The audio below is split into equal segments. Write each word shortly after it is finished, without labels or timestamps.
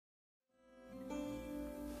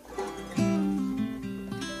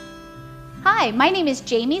Hi, my name is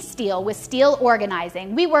Jamie Steele with Steele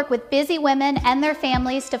Organizing. We work with busy women and their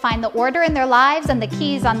families to find the order in their lives and the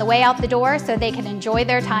keys on the way out the door so they can enjoy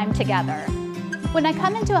their time together. When I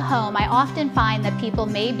come into a home, I often find that people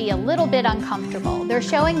may be a little bit uncomfortable. They're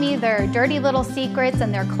showing me their dirty little secrets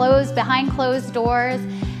and their clothes behind closed doors,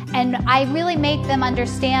 and I really make them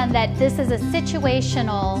understand that this is a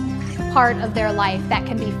situational part of their life that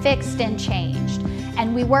can be fixed and changed.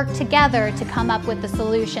 And we work together to come up with the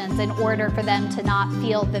solutions in order for them to not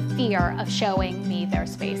feel the fear of showing me their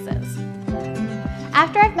spaces.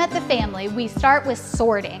 After I've met the family, we start with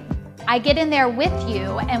sorting. I get in there with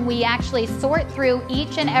you and we actually sort through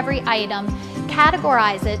each and every item,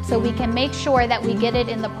 categorize it so we can make sure that we get it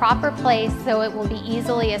in the proper place so it will be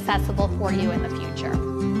easily accessible for you in the future.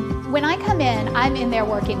 When I come in, I'm in there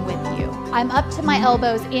working with you. I'm up to my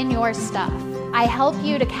elbows in your stuff. I help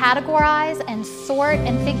you to categorize and sort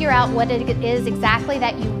and figure out what it is exactly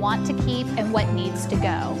that you want to keep and what needs to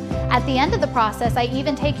go. At the end of the process, I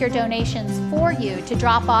even take your donations for you to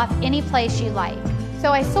drop off any place you like.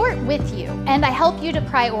 So I sort with you and I help you to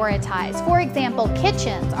prioritize. For example,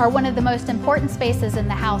 kitchens are one of the most important spaces in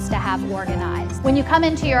the house to have organized. When you come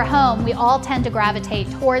into your home, we all tend to gravitate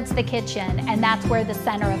towards the kitchen, and that's where the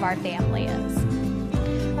center of our family is.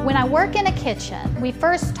 When I work in a kitchen, we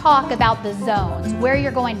first talk about the zones, where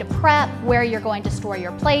you're going to prep, where you're going to store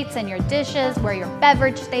your plates and your dishes, where your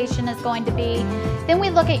beverage station is going to be. Then we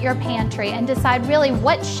look at your pantry and decide really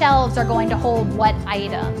what shelves are going to hold what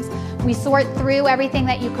items. We sort through everything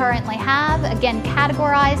that you currently have, again,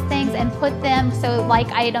 categorize things and put them so like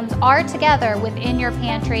items are together within your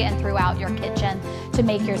pantry and throughout your kitchen to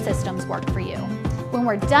make your systems work for you. When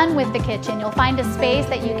we're done with the kitchen, you'll find a space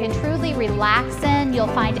that you can truly relax in. You'll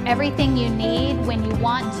find everything you need when you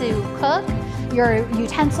want to cook. Your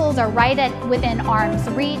utensils are right within arm's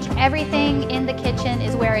reach. Everything in the kitchen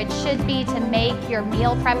is where it should be to make your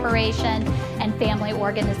meal preparation and family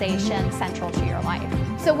organization central to your life.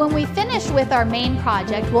 So when we finish with our main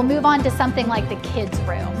project, we'll move on to something like the kids'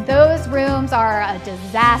 room. Those rooms are a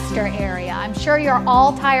disaster area. I'm sure you're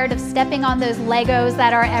all tired of stepping on those Legos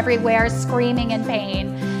that are everywhere, screaming in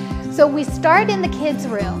pain. So we start in the kids'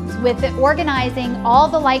 rooms with organizing all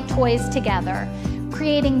the light toys together,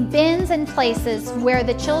 creating bins and places where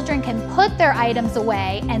the children can put their items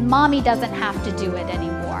away and mommy doesn't have to do it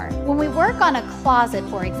anymore. When we work on a closet,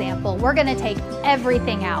 for example, we're going to take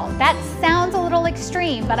everything out. That sounds a little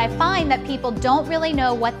extreme, but I find that people don't really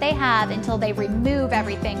know what they have until they remove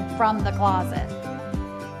everything from the closet.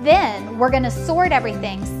 Then we're going to sort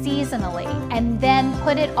everything seasonally and then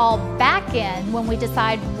put it all back in when we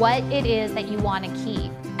decide what it is that you want to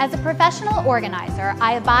keep. As a professional organizer,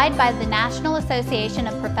 I abide by the National Association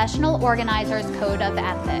of Professional Organizers Code of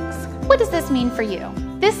Ethics. What does this mean for you?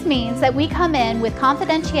 This means that we come in with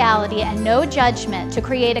confidentiality and no judgment to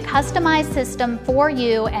create a customized system for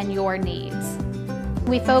you and your needs.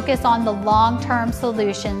 We focus on the long-term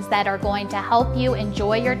solutions that are going to help you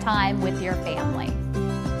enjoy your time with your family.